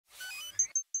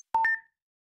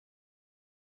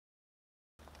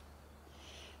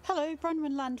Hello,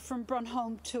 Bronwyn Lund from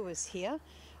BronHolm Tours here.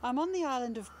 I'm on the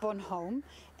island of Bornholm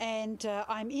and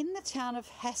I'm in the town of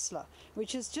Hasle,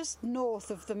 which is just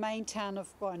north of the main town of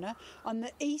Bornholm on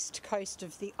the east coast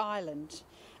of the island.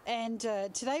 And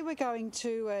today we're going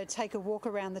to take a walk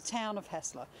around the town of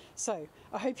Hasle. So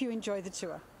I hope you enjoy the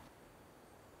tour.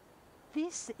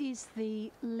 This is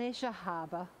the leisure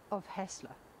harbour of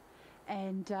Hasle,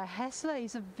 and Hasle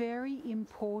is a very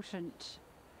important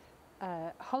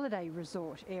holiday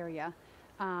resort area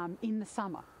in the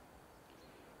summer.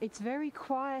 It's very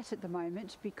quiet at the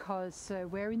moment because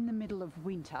we're in the middle of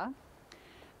winter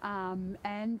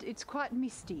and it's quite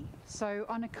misty. So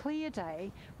on a clear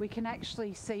day we can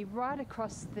actually see right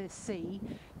across the sea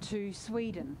to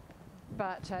Sweden.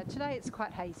 But today it's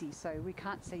quite hazy, so we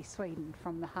can't see Sweden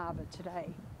from the harbour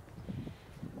today.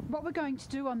 What we're going to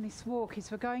do on this walk is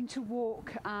we're going to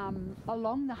walk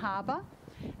along the harbour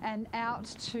and out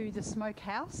to the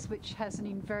smokehouse, which has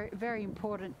an very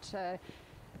important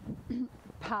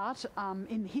part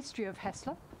in the history of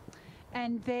Hasle,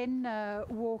 and then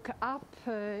walk up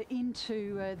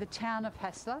into the town of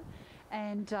Hasle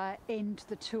and end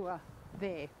the tour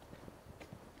there.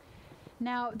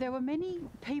 Now, there were many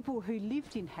people who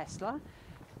lived in Hasle,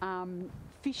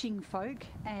 fishing folk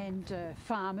and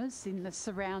farmers in the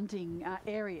surrounding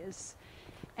areas,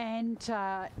 and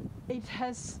it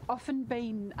has often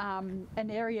been an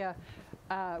area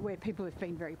where people have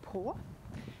been very poor,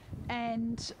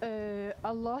 and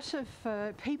a lot of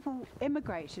people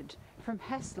emigrated from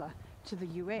Hasle to the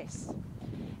US.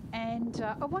 And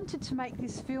I wanted to make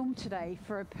this film today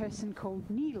for a person called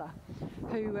Neela,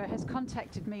 who has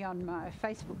contacted me on my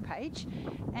Facebook page,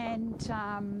 and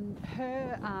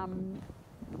her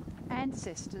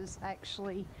ancestors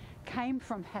actually came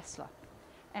from Hasle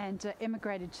and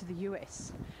emigrated to the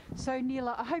US. So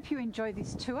Neela, I hope you enjoy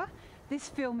this tour. This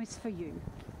film is for you.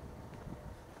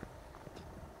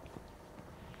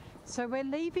 So we're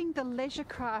leaving the leisure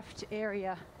craft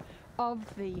area of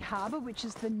the harbour, which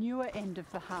is the newer end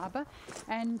of the harbour,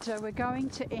 and we're going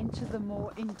to enter the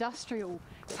more industrial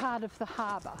part of the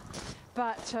harbour.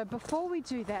 But before we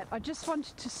do that, I just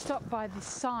wanted to stop by this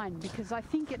sign because I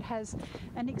think it has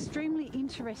an extremely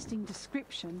interesting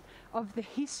description of the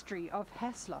history of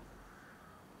Hasle.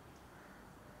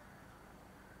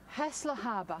 Hasle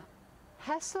Harbour.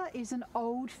 Hasle is an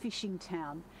old fishing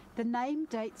town. The name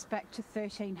dates back to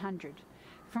 1300.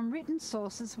 From written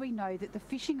sources we know that the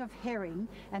fishing of herring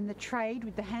and the trade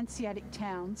with the Hanseatic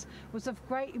towns was of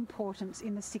great importance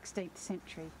in the 16th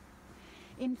century.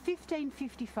 In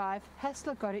 1555,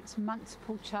 Hasle got its Monk's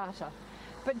Pull Charter,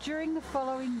 but during the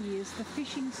following years the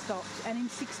fishing stopped, and in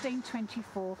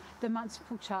 1624 the Monk's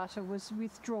Pull Charter was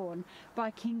withdrawn by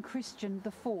King Christian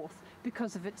IV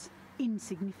because of its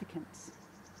insignificance.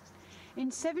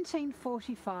 In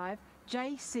 1745,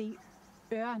 J.C.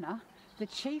 Erner, the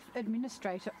chief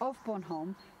administrator of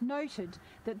Bornholm, noted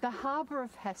that the harbour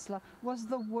of Hasle was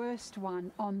the worst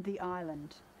one on the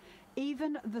island.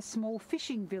 Even the small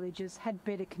fishing villages had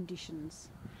better conditions.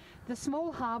 The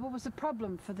small harbour was a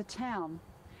problem for the town.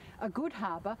 A good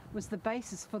harbour was the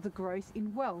basis for the growth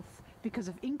in wealth because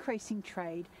of increasing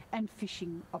trade and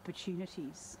fishing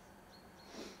opportunities.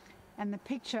 And the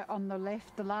picture on the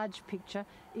left, the large picture,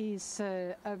 is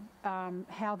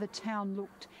how the town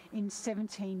looked in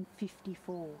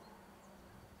 1754.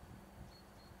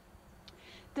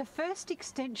 The first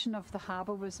extension of the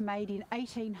harbour was made in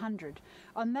 1800.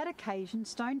 On that occasion,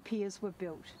 stone piers were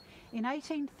built. In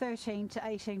 1813 to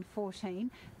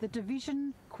 1814, the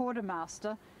division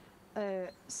quartermaster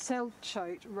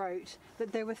Selchote wrote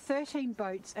that there were 13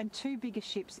 boats and 2 bigger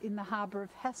ships in the harbour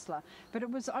of Hasle, but it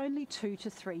was only 2 to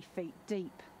 3 feet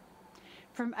deep.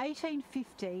 From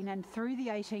 1815 and through the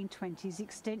 1820s,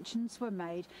 extensions were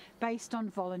made based on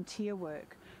volunteer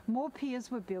work. More piers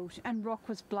were built and rock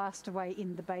was blasted away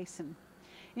in the basin.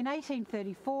 In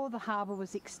 1834, the harbour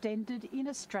was extended in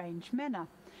a strange manner.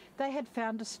 They had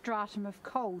found a stratum of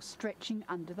coal stretching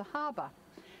under the harbour.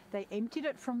 They emptied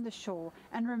it from the shore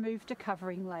and removed a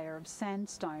covering layer of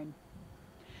sandstone.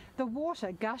 The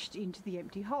water gushed into the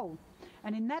empty hole,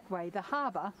 and in that way the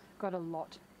harbour got a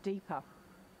lot deeper.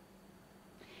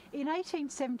 In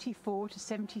 1874 to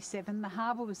 77, the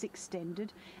harbour was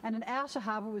extended and an outer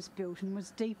harbour was built and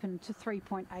was deepened to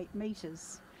 3.8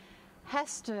 metres.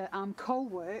 Haster Coal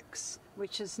Works,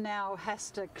 which is now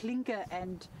Haster Klinker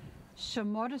and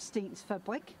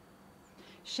Schmoddersteinsfabrik,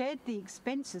 shared the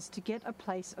expenses to get a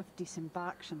place of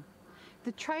disembarkation.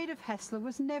 The trade of Hasle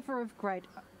was never of great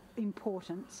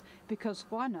importance because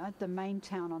Bornholm, the main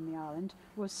town on the island,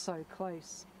 was so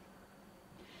close.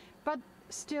 But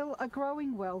Still, a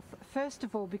growing wealth, first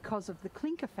of all because of the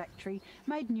clinker factory,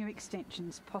 made new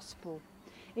extensions possible.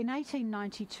 In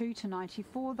 1892 to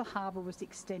 94, the harbour was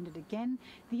extended again,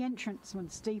 the entrance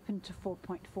was deepened to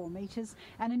 4.4 metres,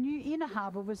 and a new inner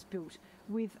harbour was built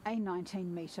with a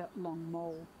 19-metre long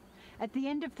mole. At the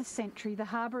end of the century, the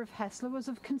harbour of Hasle was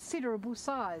of considerable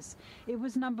size. It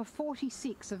was number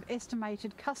 46 of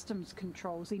estimated customs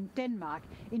controls in Denmark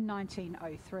in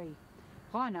 1903.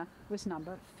 Rønne was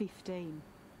number 15.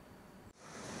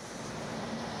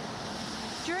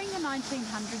 During the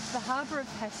 1900s, the harbour of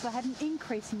Hasle had an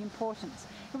increasing importance.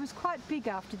 It was quite big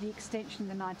after the extension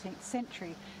in the 19th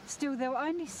century. Still, there were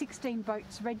only 16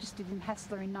 boats registered in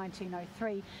Hasle in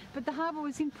 1903, but the harbour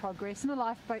was in progress and a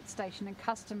lifeboat station and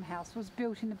custom house was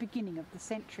built in the beginning of the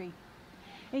century.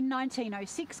 In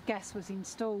 1906, gas was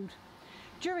installed.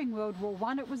 During World War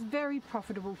I, it was very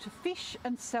profitable to fish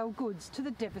and sell goods to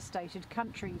the devastated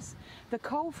countries. The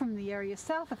coal from the area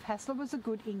south of Hasle was a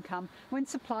good income when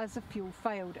supplies of fuel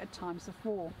failed at times of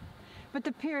war. But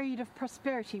the period of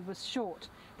prosperity was short.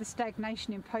 The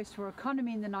stagnation in post-war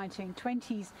economy in the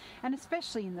 1920s and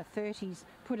especially in the 30s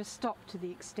put a stop to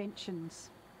the extensions.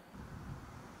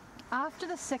 After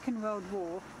the Second World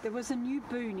War, there was a new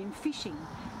boom in fishing.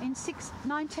 In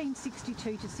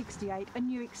 1962 to 68, a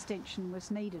new extension was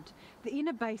needed. The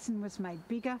inner basin was made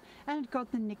bigger and it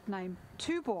got the nickname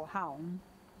Bornholm.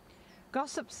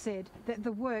 Gossip said that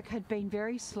the work had been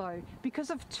very slow because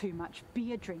of too much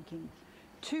beer drinking.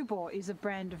 Tuborg is a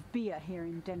brand of beer here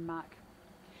in Denmark.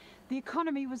 The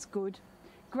economy was good.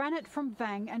 Granite from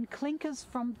Vang and clinkers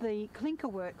from the clinker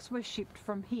works were shipped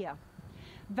from here.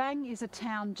 Vang is a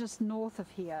town just north of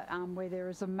here where there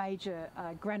is a major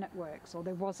granite works, or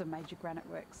there was a major granite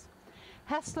works.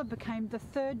 Hasle became the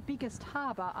third biggest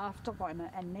harbour after Rønne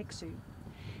and Nexø.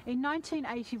 In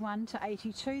 1981 to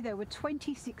 82 there were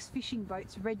 26 fishing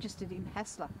boats registered in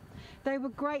Hasle. They were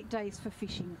great days for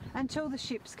fishing until the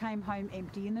ships came home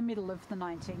empty in the middle of the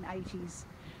 1980s.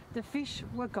 The fish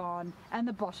were gone and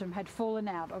the bottom had fallen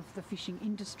out of the fishing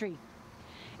industry.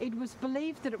 It was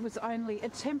believed that it was only a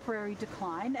temporary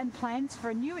decline and plans for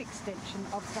a new extension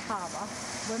of the harbour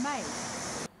were made.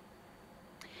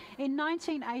 In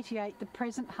 1988, the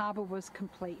present harbour was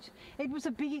complete. It was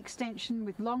a big extension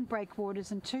with long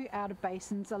breakwaters and 2 outer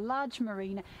basins, a large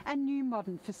marina and new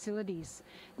modern facilities.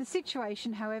 The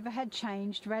situation, however, had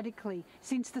changed radically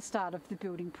since the start of the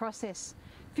building process.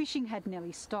 Fishing had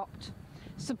nearly stopped.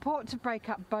 Support to break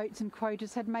up boats and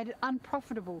quotas had made it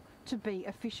unprofitable to be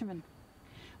a fisherman.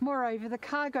 Moreover, the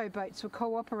cargo boats were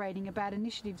cooperating about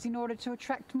initiatives in order to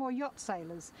attract more yacht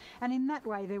sailors, and in that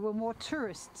way there were more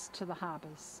tourists to the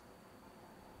harbours.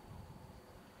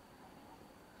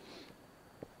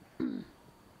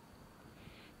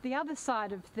 The other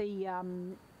side of the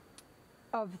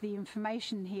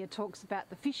information here talks about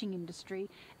the fishing industry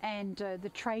and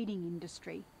the trading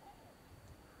industry.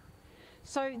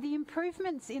 So the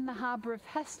improvements in the harbour of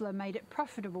Hasle made it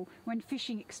profitable when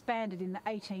fishing expanded in the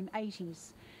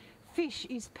 1880s. Fish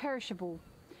is perishable.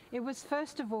 It was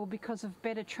first of all because of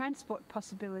better transport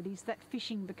possibilities that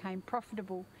fishing became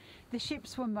profitable. The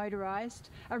ships were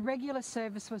motorised, a regular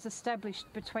service was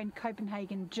established between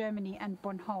Copenhagen, Germany and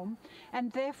Bornholm,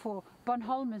 and therefore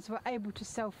Bornholmers were able to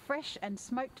sell fresh and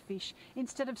smoked fish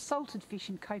instead of salted fish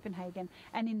in Copenhagen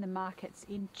and in the markets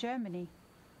in Germany.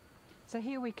 So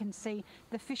here we can see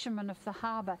the fishermen of the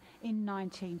harbour in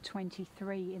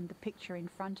 1923 in the picture in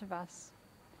front of us.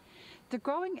 The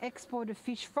growing export of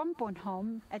fish from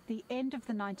Bornholm at the end of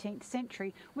the 19th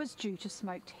century was due to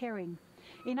smoked herring.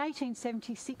 In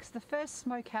 1876 the first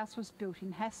smokehouse was built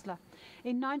in Hasle.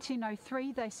 In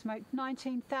 1903 they smoked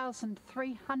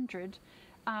 19,300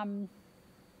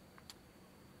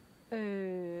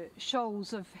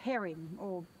 shoals of herring,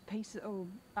 or pieces, or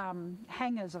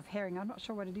hangers of herring, I'm not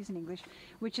sure what it is in English,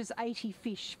 which is 80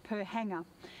 fish per hanger.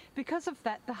 Because of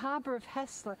that, the harbour of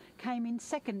Hasle came in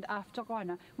second after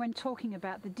Rønne when talking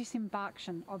about the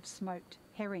disembarkation of smoked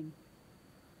herring.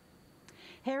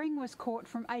 Herring was caught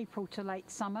from April to late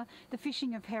summer. The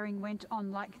fishing of herring went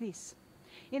on like this.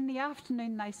 In the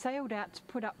afternoon they sailed out to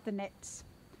put up the nets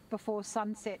before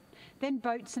sunset. Then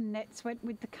boats and nets went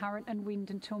with the current and wind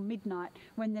until midnight,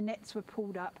 when the nets were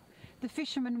pulled up. The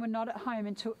fishermen were not at home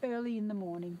until early in the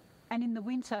morning, and in the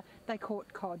winter they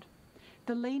caught cod.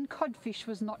 The lean codfish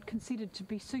was not considered to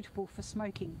be suitable for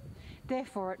smoking.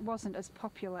 Therefore it wasn't as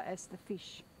popular as the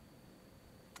fish.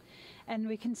 And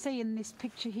we can see in this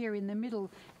picture here in the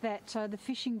middle that the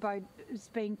fishing boat is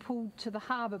being pulled to the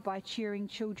harbour by cheering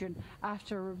children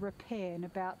after a repair in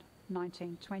about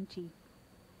 1920.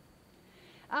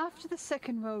 After the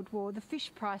Second World War, the fish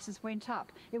prices went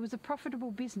up. It was a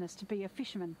profitable business to be a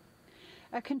fisherman.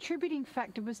 A contributing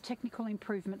factor was technical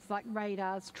improvements like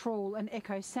radars, trawl and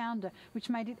echo sounder, which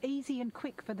made it easy and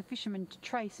quick for the fishermen to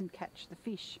trace and catch the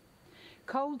fish.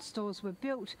 Cold stores were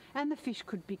built and the fish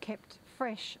could be kept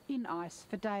fresh in ice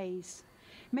for days.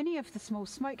 Many of the small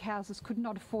smokehouses could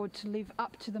not afford to live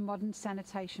up to the modern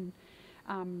sanitation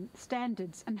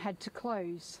standards and had to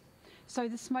close. So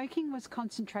the smoking was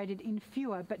concentrated in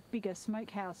fewer but bigger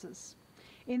smokehouses.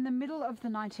 In the middle of the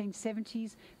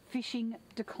 1970s, fishing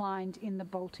declined in the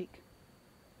Baltic.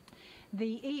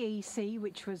 The EEC,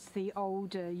 which was the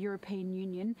old European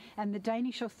Union, and the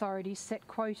Danish authorities set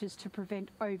quotas to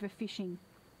prevent overfishing.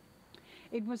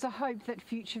 It was a hope that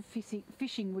future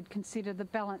fishing would consider the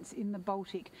balance in the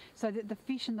Baltic so that the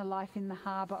fish and the life in the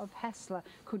harbour of Hasle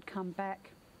could come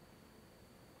back.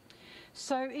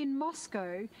 So in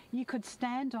Moscow, you could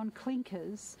stand on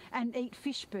clinkers and eat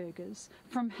fish burgers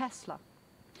from Hasle.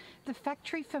 The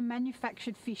factory for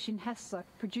manufactured fish in Hasle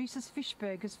produces fish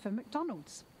burgers for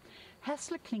McDonald's.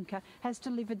 Hasle Clinker has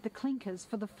delivered the clinkers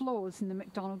for the floors in the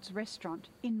McDonald's restaurant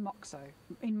in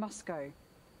Moscow.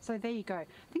 So there you go. I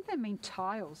think they mean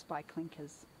tiles by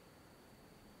clinkers.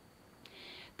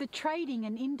 The trading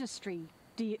and industry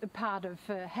part of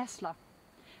Hasle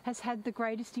has had the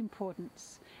greatest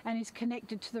importance and is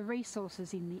connected to the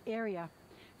resources in the area: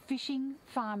 fishing,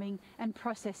 farming and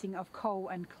processing of coal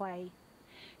and clay.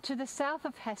 To the south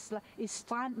of Hasle is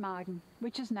Strandmarken,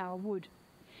 which is now a wood.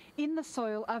 In the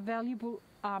soil are valuable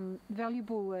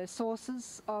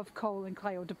sources of coal and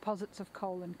clay, or deposits of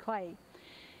coal and clay.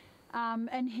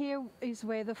 And here is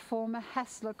where the former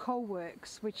Hasle Coal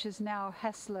Works, which is now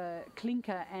Hasle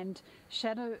Klinker and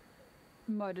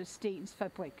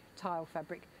Stensfabrik, tile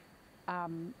fabric,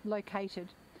 located.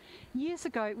 Years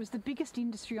ago it was the biggest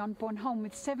industry on Bornholm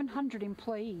with 700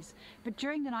 employees, but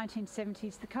during the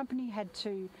 1970s the company had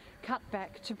to cut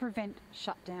back to prevent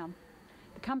shutdown.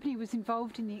 The company was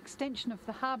involved in the extension of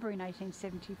the harbour in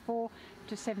 1874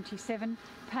 to 77,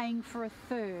 paying for a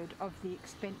third of the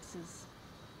expenses.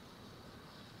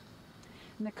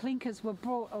 And the clinkers were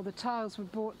brought, or the tiles were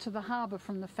brought to the harbour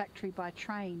from the factory by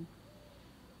train.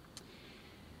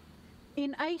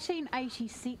 In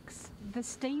 1886, the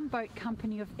steamboat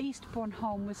company of East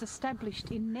Bornholm was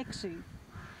established in Nexu.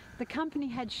 The company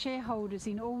had shareholders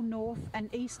in all North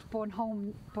and East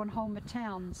Bornholmer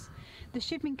towns. The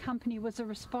shipping company was a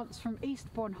response from East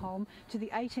Bornholm to the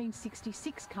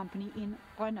 1866 company in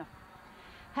Rønne.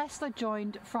 Hasle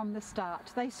joined from the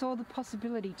start. They saw the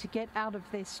possibility to get out of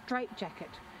their straitjacket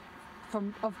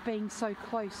of being so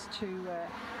close to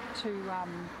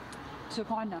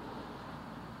Rønne.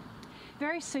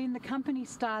 Very soon the company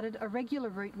started a regular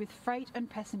route with freight and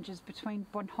passengers between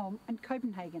Bornholm and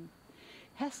Copenhagen.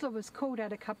 Hasle was called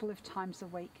out a couple of times a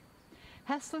week.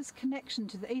 Hasle's connection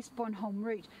to the East Bornholm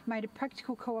route made a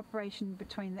practical cooperation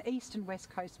between the east and west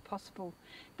coast possible.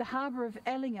 The harbour of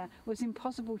Ellinge was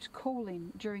impossible to call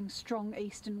in during strong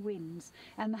eastern winds,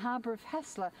 and the harbour of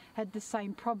Hasle had the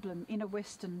same problem in a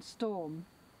western storm.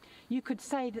 You could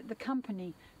say that the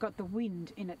company got the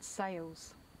wind in its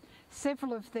sails.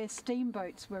 Several of their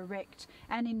steamboats were wrecked,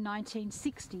 and in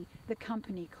 1960 the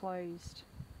company closed.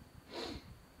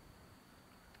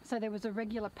 So there was a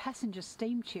regular passenger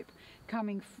steamship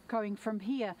going from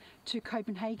here to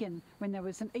Copenhagen when there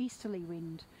was an easterly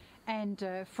wind, and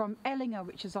from Ellinge,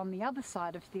 which is on the other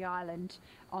side of the island,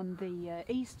 on the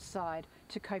east side,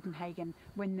 to Copenhagen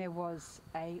when there was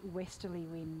a westerly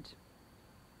wind.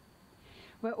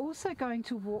 We're also going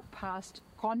to walk past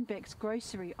Grønbæk's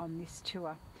grocery on this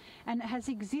tour, and it has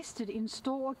existed in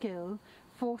Storgade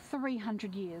for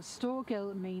 300 years.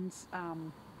 Storgade means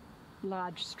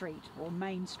large street, or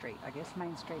main street, I guess,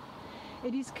 main street.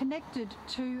 It is connected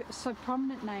to so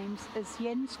prominent names as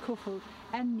Jens Kuffel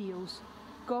and Niels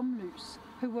Gomlus,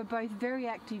 who were both very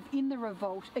active in the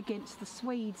revolt against the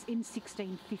Swedes in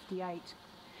 1658.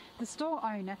 The store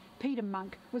owner, Peter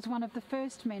Munk, was one of the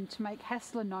first men to make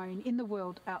Hasle known in the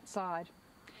world outside.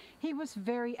 He was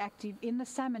very active in the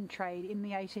salmon trade in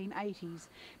the 1880s,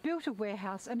 built a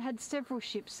warehouse and had several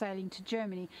ships sailing to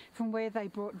Germany from where they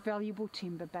brought valuable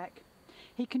timber back.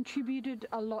 He contributed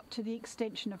a lot to the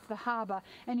extension of the harbour,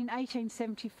 and in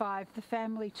 1875 the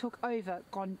family took over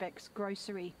Grønbæk's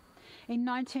grocery. In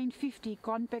 1950,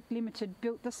 Grønbæk Limited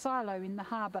built the silo in the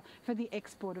harbour for the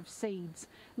export of seeds.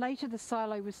 Later the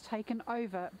silo was taken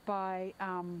over by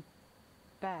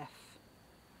BAF,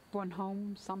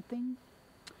 Bornholm something.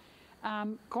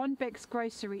 Grønbæk's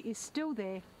grocery is still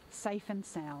there, safe and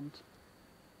sound.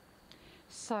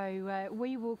 So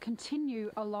we will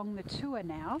continue along the tour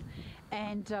now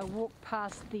and walk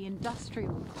past the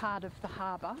industrial part of the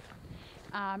harbour,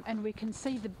 and we can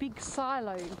see the big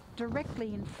silo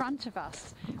directly in front of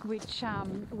us, which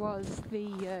was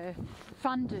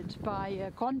funded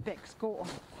by Grønbæksgård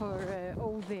for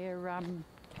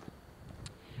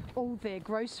all their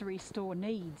grocery store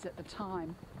needs at the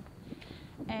time.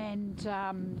 And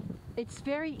it's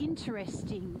very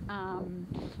interesting,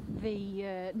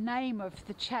 the name of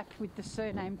the chap with the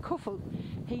surname Kuffel.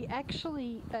 He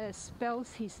actually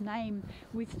spells his name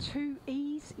with 2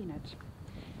 E's in it.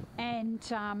 And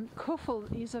Kuffel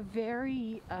is a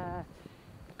very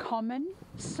common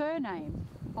surname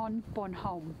on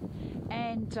Bornholm,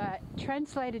 and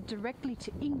translated directly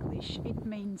to English it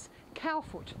means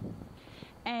cowfoot.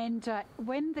 And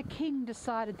when the king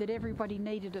decided that everybody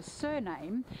needed a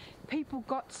surname, people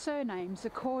got surnames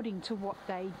according to what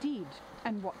they did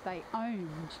and what they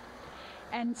owned.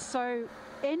 And so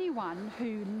anyone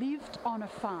who lived on a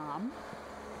farm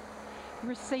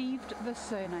received the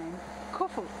surname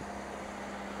Kuffel.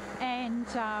 And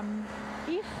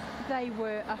if they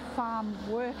were a farm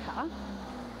worker,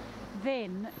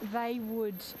 then they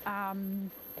would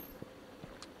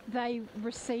they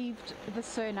received the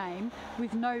surname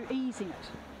with no E's in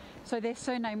it. So their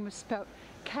surname was spelt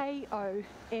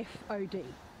K-O-F-O-D.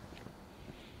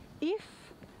 If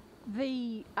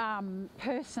the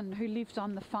person who lived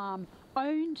on the farm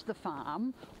owned the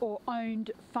farm or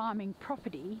owned farming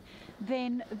property,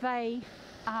 then they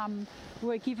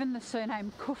were given the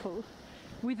surname Kuffel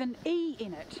with an E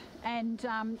in it, and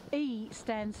E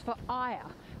stands for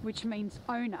ejer, which means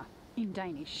owner in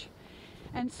Danish.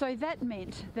 And so that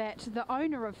meant that the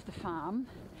owner of the farm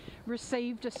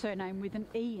received a surname with an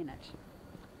E in it.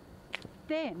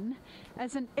 Then,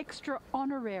 as an extra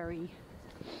honorary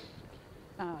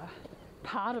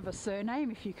part of a surname,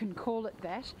 if you can call it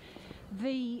that,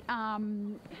 the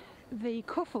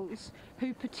Kuffels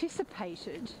who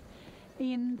participated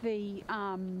in the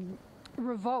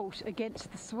revolt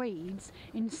against the Swedes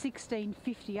in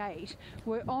 1658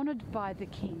 were honoured by the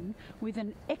king with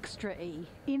an extra E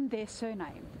in their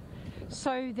surname.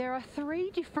 So there are 3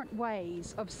 different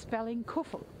ways of spelling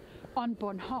Kuffel on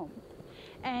Bornholm.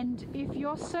 And if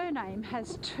your surname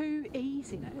has 2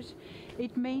 E's in it,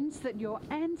 it means that your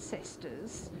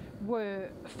ancestors were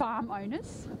farm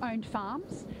owners, owned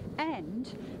farms,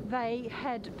 and they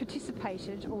had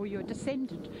participated, or you're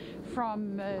descended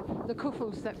from the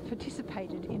Kuffels that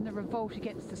participated in the revolt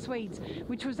against the Swedes,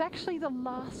 which was actually the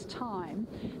last time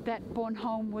that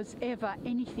Bornholm was ever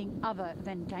anything other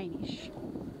than Danish.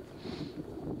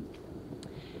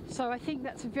 So I think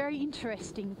that's a very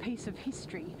interesting piece of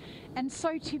history, and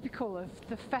so typical of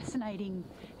the fascinating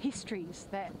histories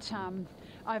that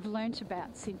I've learnt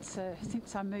about since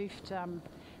I moved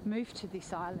to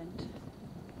this island.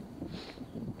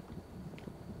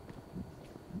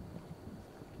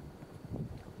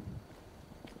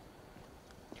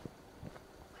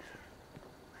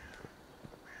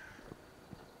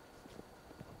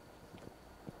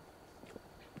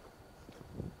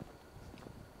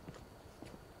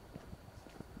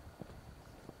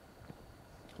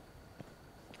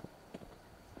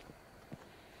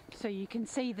 So you can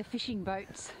see the fishing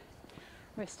boats.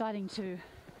 We're starting to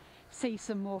see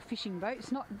some more fishing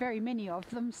boats, not very many of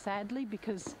them sadly,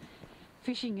 because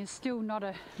fishing is still not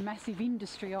a massive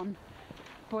industry on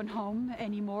Bornholm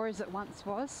anymore as it once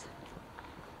was.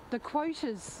 The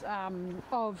quotas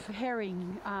of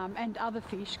herring and other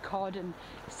fish, cod and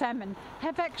salmon,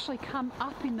 have actually come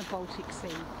up in the Baltic Sea,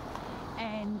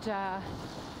 and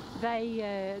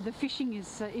the fishing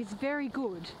is very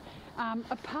good.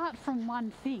 Apart from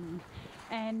one thing,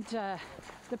 and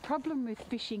the problem with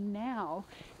fishing now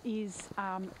is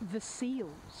the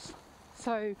seals.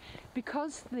 So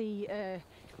because the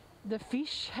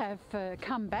fish have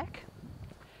come back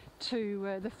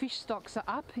to the fish stocks are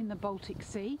up in the Baltic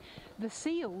Sea, the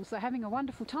seals are having a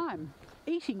wonderful time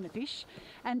eating the fish,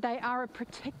 and they are a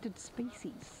protected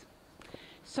species.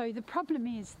 So the problem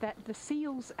is that the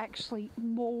seals actually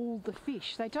maul the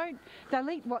fish. They'll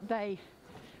eat what they,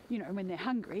 when they're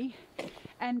hungry,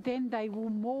 and then they will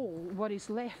maul what is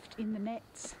left in the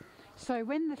nets. So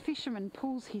when the fisherman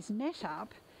pulls his net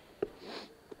up,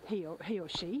 he or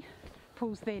she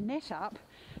pulls their net up,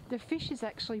 the fish is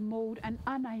actually mauled and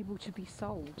unable to be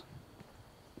sold.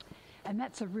 And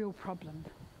that's a real problem.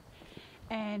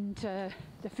 And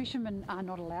the fishermen are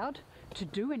not allowed to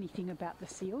do anything about the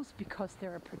seals because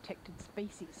they're a protected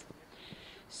species.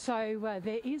 So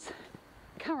there is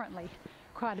currently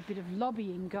quite a bit of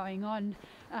lobbying going on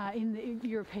in the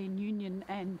European Union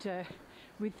and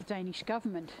with the Danish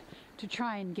government to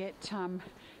try and get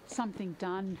something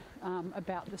done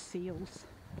about the seals.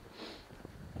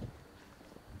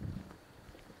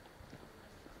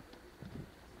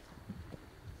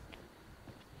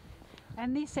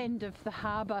 And this end of the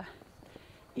harbour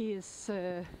is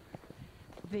the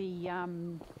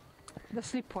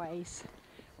slipways,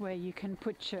 where you can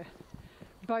put your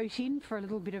boat in for a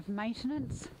little bit of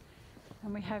maintenance.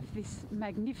 And we have this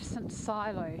magnificent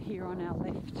silo here on our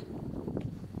left.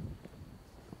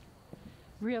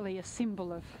 Really a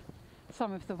symbol of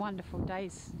some of the wonderful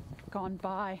days gone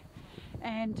by.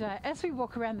 And as we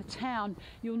walk around the town,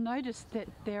 you'll notice that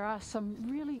there are some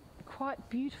really quite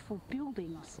beautiful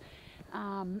buildings.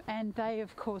 And they,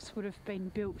 of course, would have been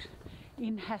built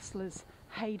in Hasle's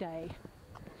heyday.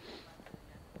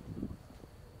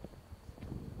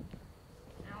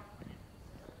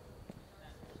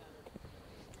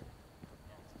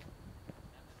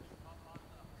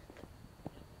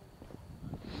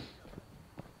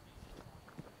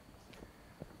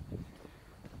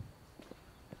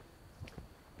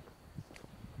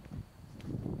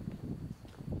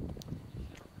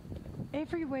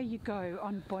 Everywhere you go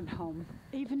on Bornholm,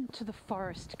 even to the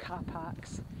forest car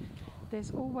parks,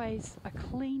 there's always a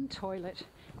clean toilet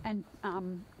and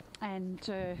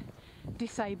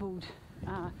disabled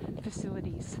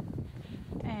facilities.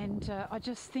 And I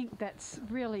just think that's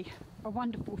really a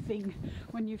wonderful thing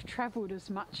when you've travelled as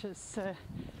much as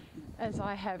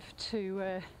I have,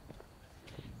 to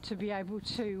be able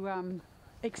to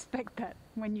expect that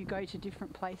when you go to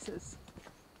different places.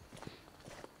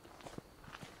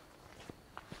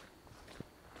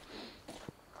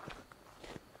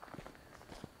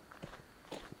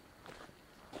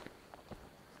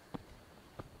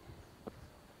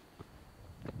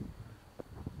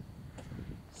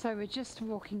 So we're just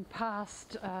walking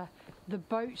past the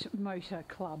Boat Motor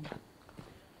Club,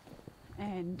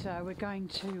 and we're going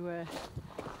to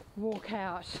walk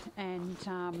out and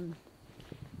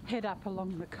head up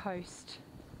along the coast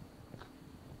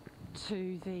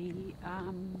to the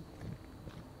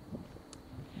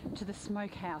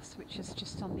smokehouse, which is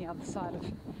just on the other side of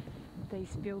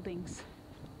these buildings.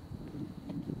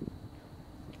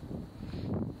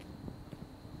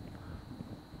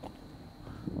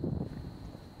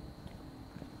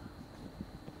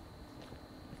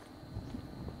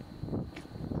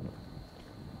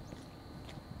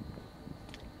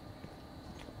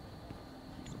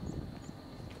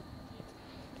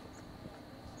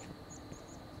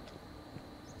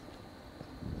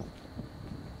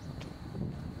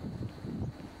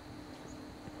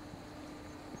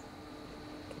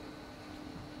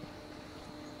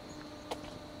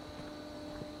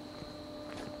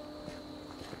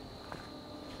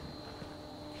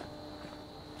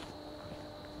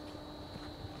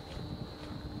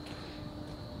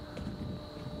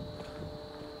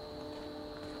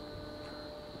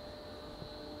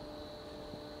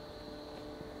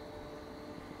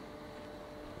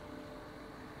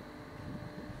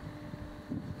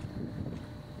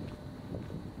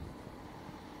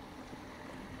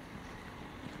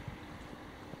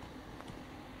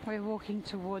 We're walking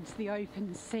towards the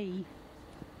open sea,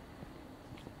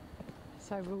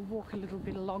 so we'll walk a little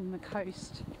bit along the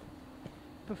coast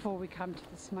before we come to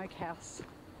the smokehouse.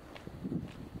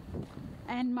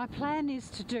 And my plan is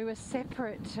to do a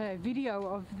separate video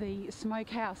of the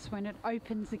smokehouse when it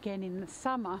opens again in the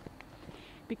summer,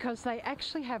 because they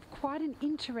actually have quite an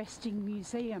interesting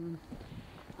museum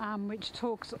which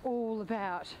talks all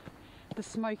about the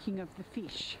smoking of the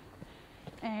fish,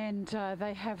 and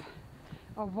they have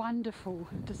a wonderful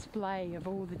display of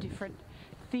all the different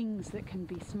things that can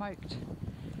be smoked.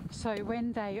 So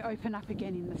when they open up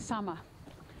again in the summer,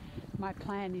 my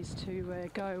plan is to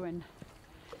go and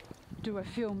do a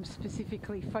film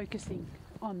specifically focusing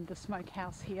on the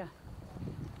smokehouse here.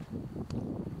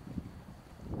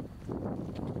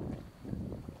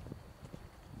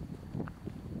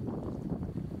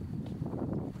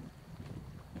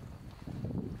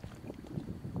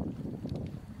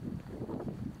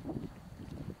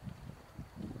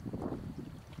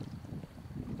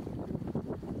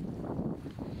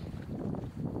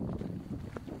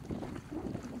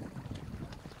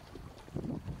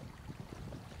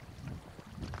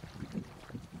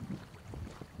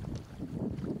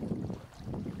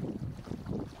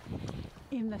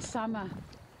 In the summer,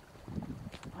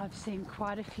 I've seen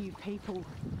quite a few people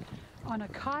on a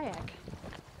kayak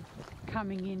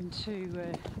coming into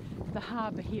the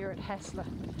harbour here at Hasle,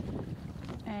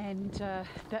 and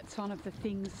that's one of the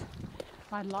things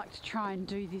I'd like to try and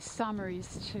do this summer, is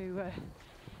to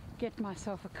get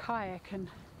myself a kayak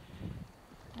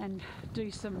and do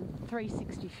some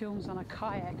 360 films on a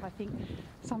kayak. I think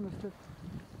some of the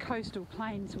coastal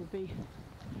plains will be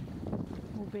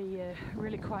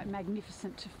really quite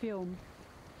magnificent to film.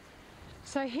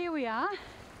 So here we are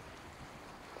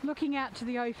Looking out to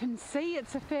the open sea,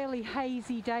 it's a fairly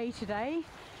hazy day today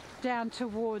down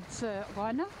towards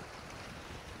Rønne,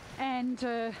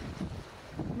 and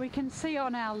we can see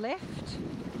on our left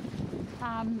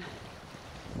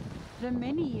the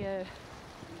many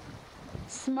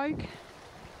smoke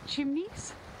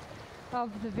chimneys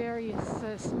of the various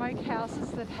smoke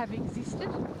houses that have existed.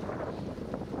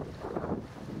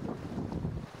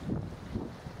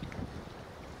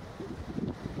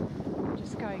 I'm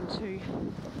just going to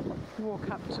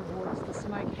walk up towards the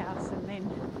smokehouse and then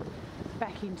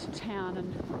back into town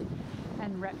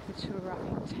and wrap the tour up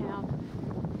in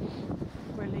town.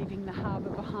 We're leaving the harbour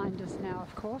behind us now,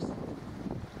 of course.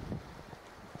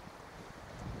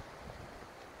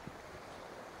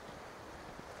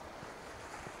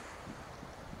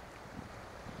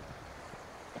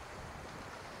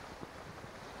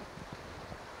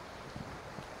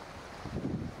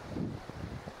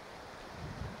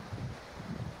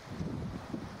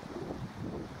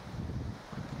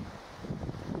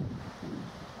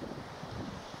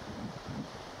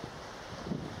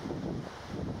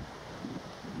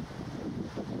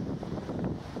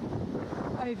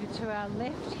 Over to our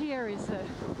left here is a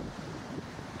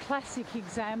classic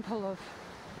example of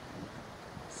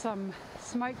some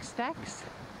smokestacks,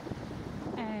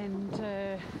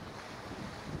 and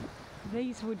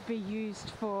these would be used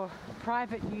for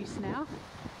private use now.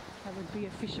 That would be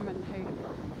a fisherman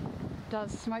who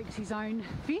smokes his own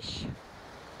fish.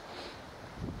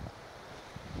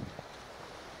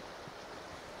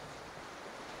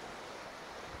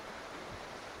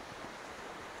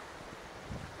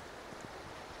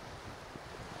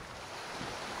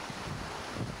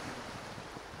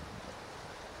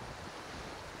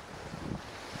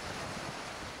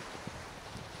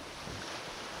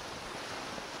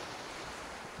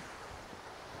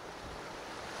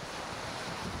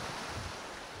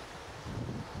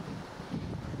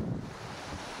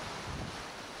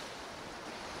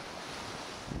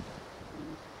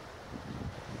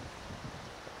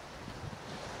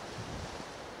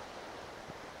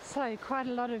 So quite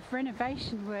a lot of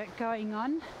renovation work going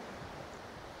on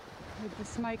with the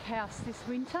smokehouse this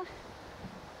winter.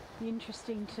 Be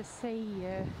interesting to see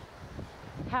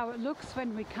how it looks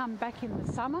when we come back in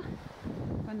the summer,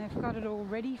 when they've got it all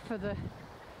ready for the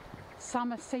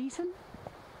summer season.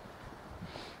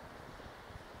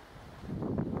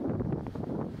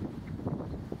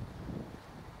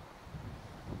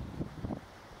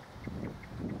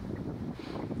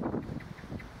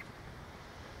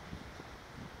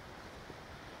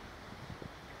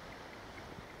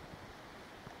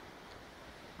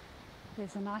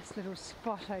 There's a nice little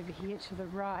spot over here to the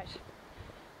right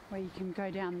where you can go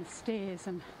down the stairs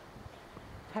and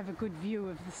have a good view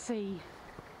of the sea.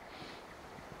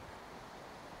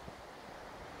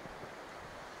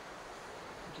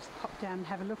 I'll just pop down and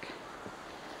have a look.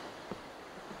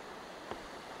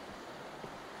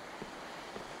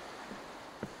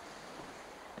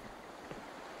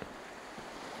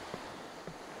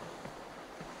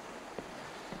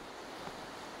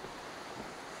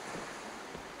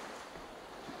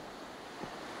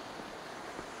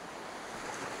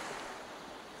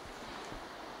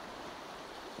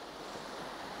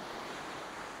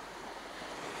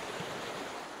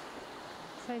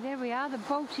 So there we are, the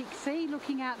Baltic Sea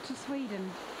looking out to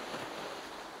Sweden.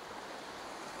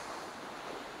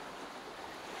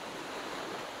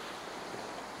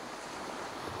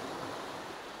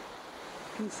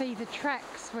 You can see the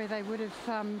tracks where they would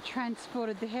have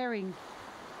transported the herring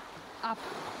up.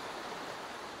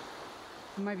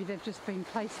 Maybe they've just been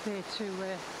placed there to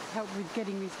help with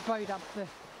getting this boat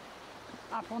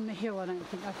up on the hill.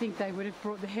 I think they would have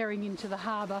brought the herring into the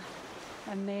harbour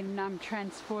and then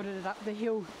transported it up the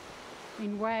hill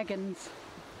in wagons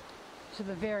to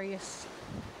the various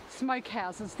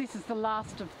smokehouses. This is the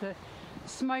last of the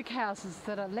smokehouses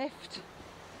that are left.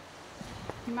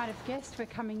 You might have guessed we're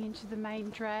coming into the main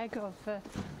drag of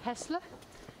Hasle,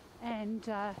 and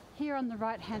here on the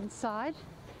right hand side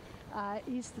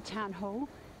is the town hall,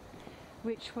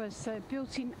 which was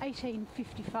built in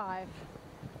 1855.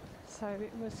 So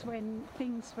it was when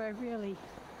things were really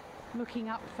looking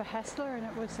up for Hasle, and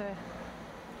it was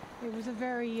a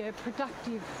very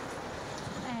productive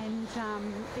and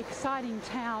exciting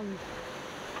town,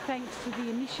 thanks to the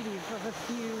initiative of a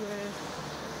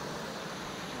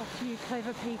few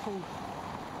clever people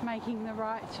making the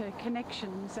right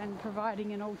connections and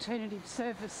providing an alternative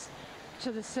service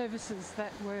to the services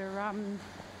that were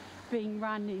being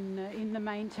run in the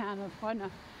main town of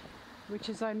Rønne, which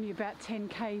is only about 10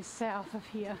 k's south of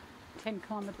here, 10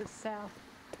 kilometres south.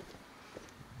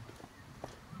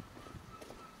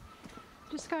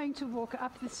 Just going to walk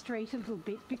up the street a little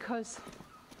bit because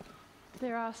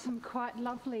there are some quite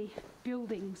lovely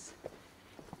buildings,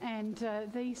 and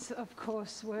these of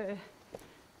course were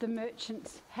the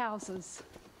merchants' houses,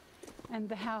 and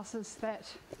the houses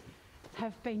that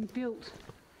have been built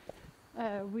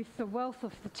with the wealth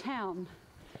of the town.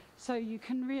 So you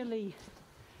can really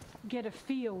get a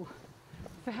feel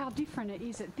for how different it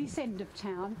is at this end of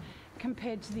town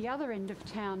compared to the other end of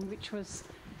town, which was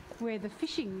where the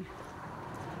fishing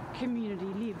community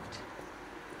lived,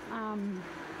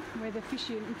 where the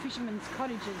fishermen's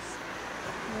cottages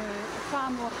were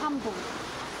far more humble,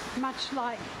 much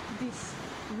like this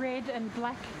red and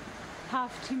black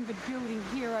half-timbered building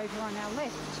here over on our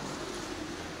left.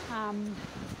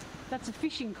 That's a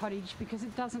fishing cottage because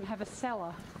it doesn't have a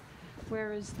cellar,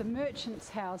 whereas the merchants'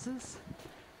 houses,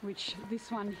 which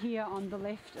this one here on the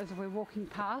left as we're walking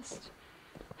past,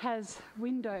 has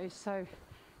windows, so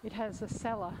it has a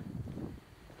cellar.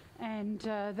 And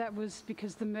that was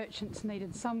because the merchants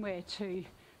needed somewhere to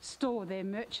store their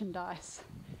merchandise,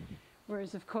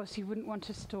 whereas of course you wouldn't want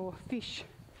to store fish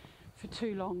for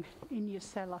too long in your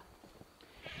cellar.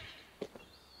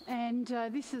 And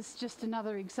this is just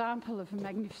another example of a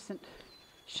magnificent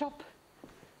shop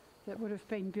that would have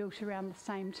been built around the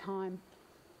same time.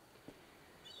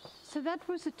 So that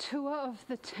was a tour of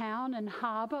the town and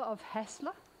harbour of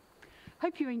Hasle.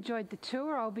 Hope you enjoyed the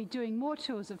tour. I'll be doing more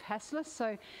tours of Hasle,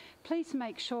 so please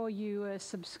make sure you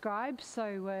subscribe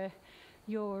so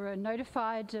you're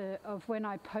notified of when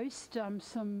I post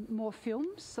some more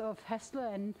films of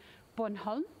Hasle and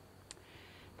Bornholm.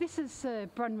 This is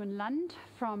Bronwyn Lund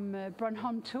from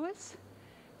Bornholm Tours,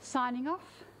 signing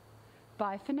off.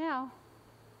 Bye for now.